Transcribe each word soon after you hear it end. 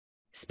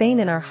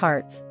Spain in Our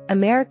Hearts,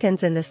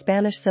 Americans in the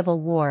Spanish Civil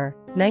War,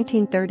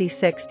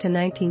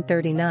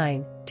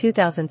 1936–1939,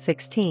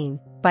 2016,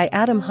 by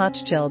Adam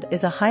Hochschild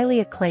is a highly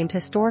acclaimed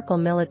historical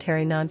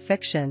military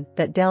nonfiction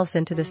that delves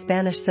into the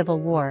Spanish Civil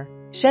War,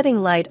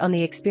 shedding light on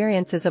the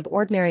experiences of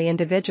ordinary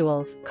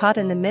individuals caught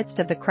in the midst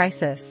of the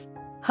crisis.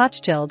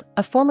 Hochschild,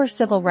 a former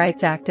civil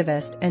rights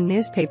activist and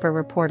newspaper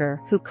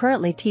reporter who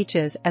currently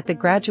teaches at the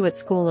Graduate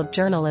School of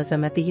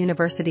Journalism at the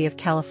University of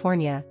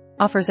California,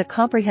 offers a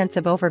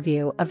comprehensive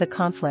overview of the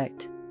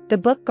conflict. The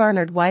book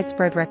garnered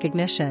widespread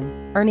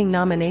recognition, earning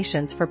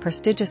nominations for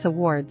prestigious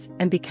awards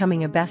and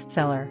becoming a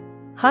bestseller.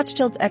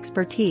 Hochschild's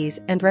expertise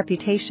and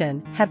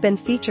reputation have been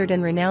featured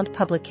in renowned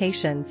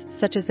publications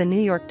such as the New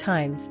York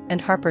Times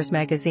and Harper's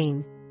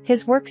Magazine.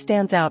 His work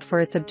stands out for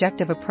its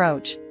objective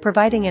approach,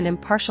 providing an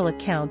impartial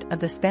account of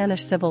the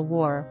Spanish Civil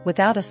War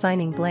without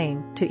assigning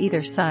blame to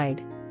either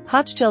side.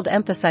 Hochschild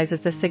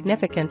emphasizes the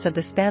significance of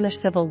the Spanish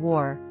Civil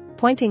War,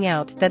 pointing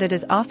out that it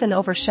is often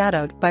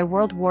overshadowed by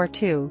World War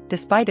II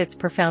despite its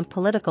profound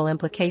political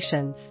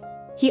implications.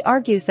 He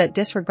argues that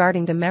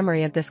disregarding the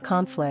memory of this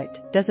conflict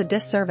does a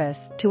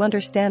disservice to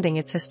understanding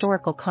its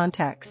historical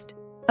context.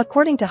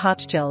 According to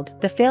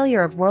Hochschild, the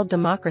failure of world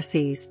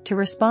democracies to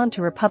respond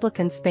to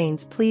Republican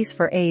Spain's pleas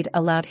for aid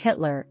allowed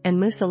Hitler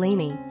and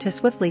Mussolini to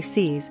swiftly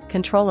seize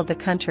control of the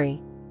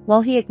country.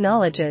 While he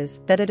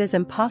acknowledges that it is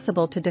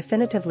impossible to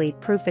definitively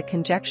prove the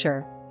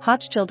conjecture,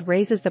 Hochschild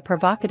raises the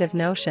provocative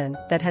notion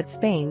that had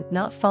Spain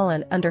not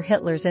fallen under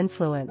Hitler's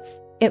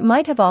influence, it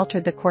might have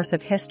altered the course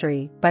of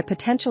history by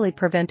potentially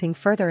preventing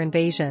further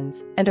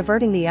invasions and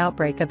averting the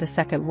outbreak of the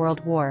Second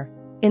World War.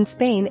 In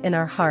Spain in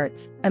Our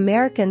Hearts,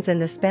 Americans in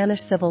the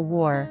Spanish Civil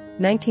War,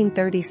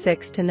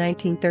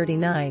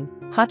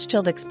 1936–1939,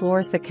 Hochschild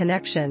explores the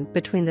connection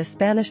between the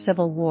Spanish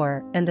Civil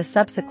War and the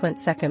subsequent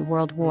Second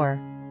World War.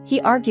 He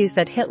argues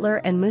that Hitler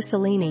and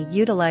Mussolini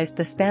utilized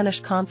the Spanish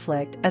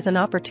conflict as an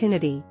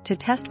opportunity to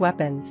test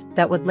weapons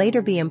that would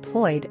later be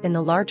employed in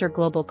the larger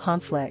global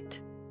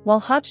conflict. While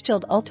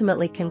Hochschild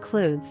ultimately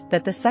concludes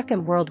that the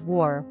Second World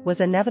War was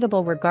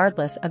inevitable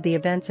regardless of the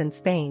events in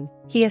Spain,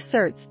 he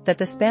asserts that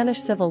the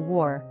Spanish Civil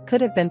War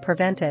could have been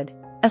prevented.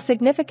 A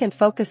significant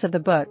focus of the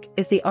book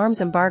is the arms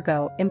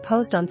embargo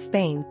imposed on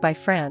Spain by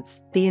France,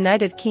 the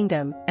United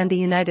Kingdom, and the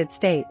United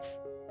States.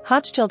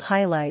 Hochschild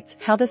highlights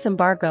how this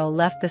embargo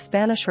left the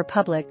Spanish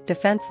Republic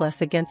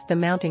defenseless against the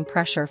mounting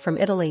pressure from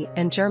Italy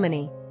and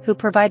Germany, who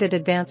provided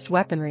advanced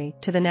weaponry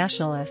to the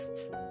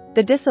Nationalists.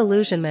 The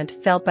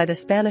disillusionment felt by the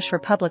Spanish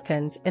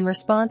Republicans in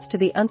response to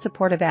the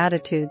unsupportive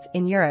attitudes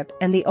in Europe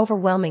and the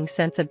overwhelming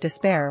sense of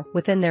despair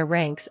within their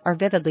ranks are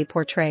vividly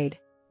portrayed.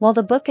 While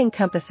the book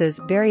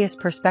encompasses various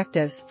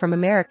perspectives from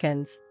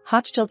Americans,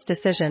 Hochschild's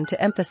decision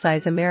to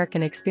emphasize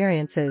American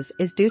experiences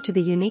is due to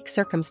the unique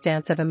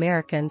circumstance of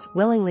Americans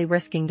willingly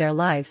risking their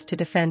lives to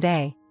defend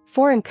a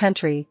foreign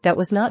country that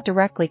was not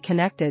directly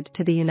connected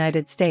to the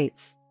United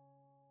States.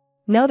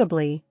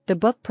 Notably, the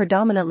book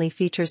predominantly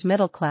features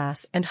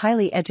middle-class and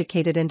highly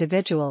educated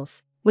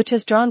individuals, which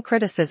has drawn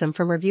criticism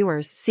from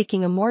reviewers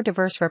seeking a more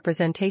diverse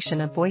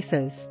representation of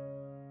voices.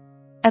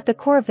 At the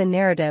core of the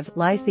narrative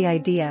lies the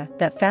idea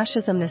that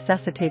fascism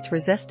necessitates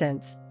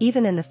resistance,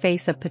 even in the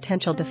face of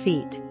potential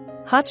defeat.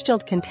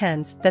 Hochschild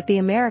contends that the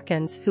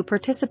Americans who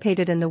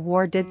participated in the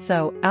war did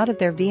so out of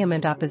their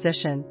vehement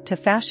opposition to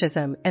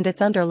fascism and its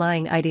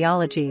underlying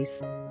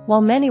ideologies.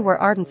 While many were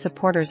ardent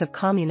supporters of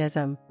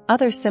communism,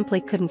 others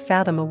simply couldn't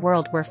fathom a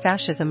world where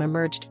fascism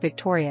emerged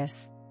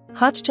victorious.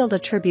 Hochschild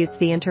attributes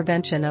the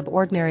intervention of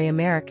ordinary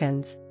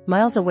Americans,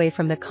 miles away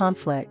from the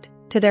conflict,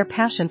 to their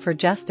passion for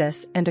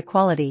justice and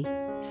equality.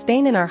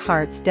 Spain in Our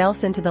Hearts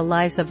delves into the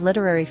lives of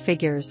literary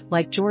figures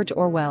like George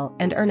Orwell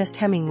and Ernest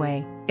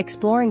Hemingway,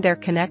 exploring their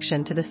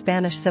connection to the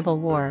Spanish Civil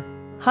War.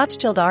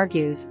 Hochschild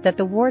argues that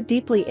the war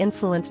deeply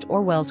influenced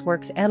Orwell's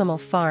works Animal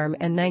Farm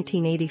and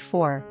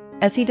 1984,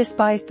 as he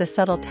despised the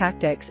subtle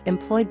tactics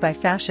employed by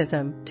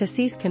fascism to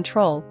seize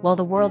control while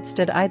the world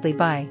stood idly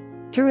by.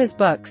 Through his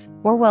books,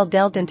 Orwell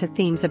delved into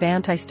themes of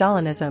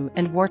anti-Stalinism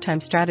and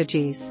wartime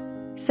strategies.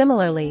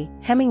 Similarly,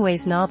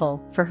 Hemingway's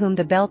novel, For Whom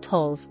the Bell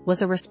Tolls,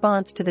 was a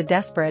response to the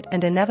desperate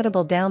and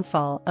inevitable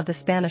downfall of the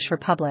Spanish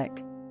Republic.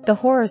 The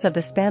horrors of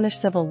the Spanish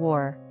Civil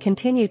War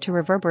continue to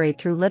reverberate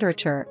through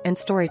literature and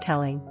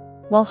storytelling.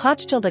 While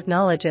Hochschild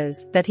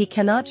acknowledges that he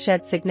cannot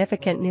shed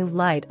significant new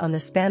light on the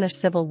Spanish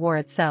Civil War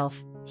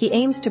itself, he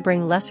aims to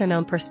bring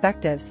lesser-known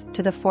perspectives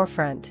to the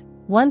forefront.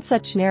 One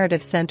such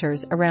narrative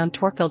centers around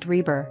Torquil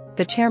Reber,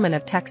 the chairman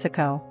of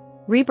Texaco.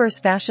 Reber's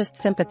fascist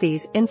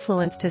sympathies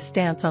influenced his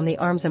stance on the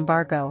arms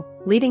embargo,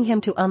 leading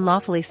him to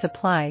unlawfully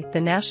supply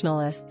the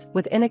Nationalists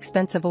with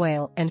inexpensive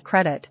oil and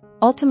credit,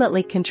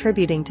 ultimately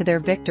contributing to their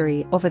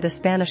victory over the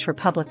Spanish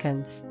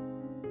Republicans.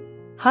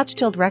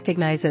 Hochschild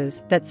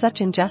recognizes that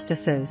such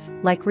injustices,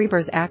 like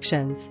Reber's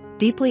actions,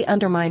 deeply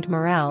undermined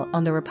morale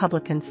on the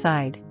Republican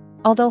side.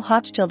 Although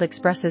Hochschild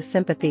expresses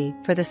sympathy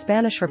for the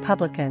Spanish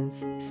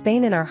Republicans,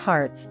 Spain in Our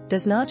Hearts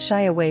does not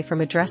shy away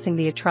from addressing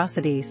the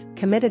atrocities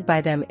committed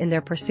by them in their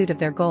pursuit of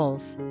their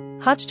goals.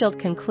 Hochschild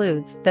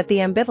concludes that the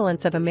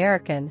ambivalence of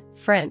American,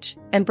 French,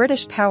 and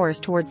British powers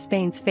towards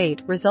Spain's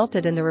fate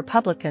resulted in the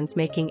Republicans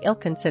making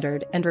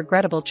ill-considered and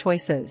regrettable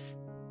choices.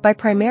 By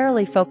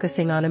primarily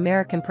focusing on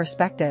American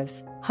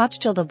perspectives,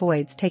 Hochschild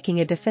avoids taking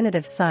a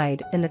definitive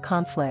side in the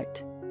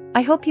conflict.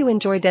 I hope you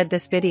enjoyed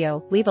this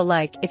video. Leave a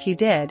like if you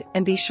did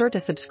and be sure to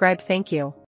subscribe. Thank you.